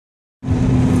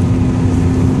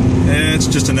It's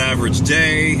just an average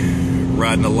day,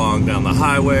 riding along down the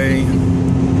highway,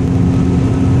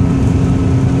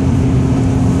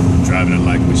 driving it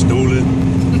like we stole it.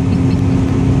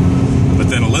 But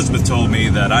then Elizabeth told me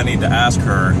that I need to ask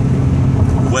her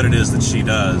what it is that she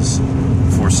does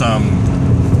for some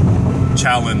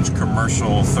challenge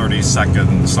commercial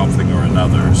 30-second something or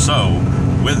another. So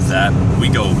with that, we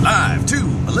go live to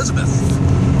Elizabeth.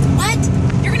 What?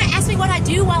 You're gonna ask me what I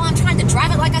do while I'm trying to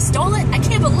drive it like I stole it? I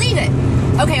can't believe it.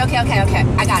 Okay.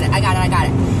 I got it.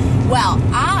 Well,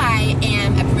 I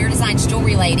am a Premier Designs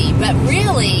jewelry lady, but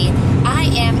really, I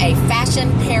am a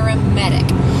fashion paramedic.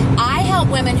 I help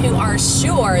women who are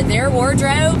sure their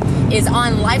wardrobe is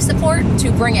on life support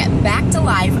to bring it back to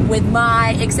life with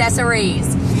my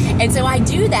accessories. And so I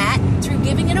do that through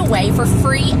giving it away for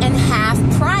free and half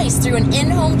price through an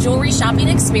in-home jewelry shopping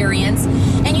experience.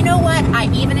 And you know what?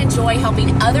 I even enjoy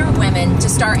helping other women to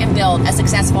start and build a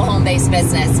successful home-based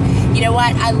business. You know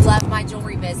what? I love my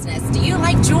jewelry business. Do you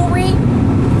like jewelry?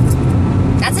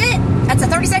 That's it. That's a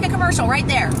 30-second commercial right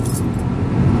there.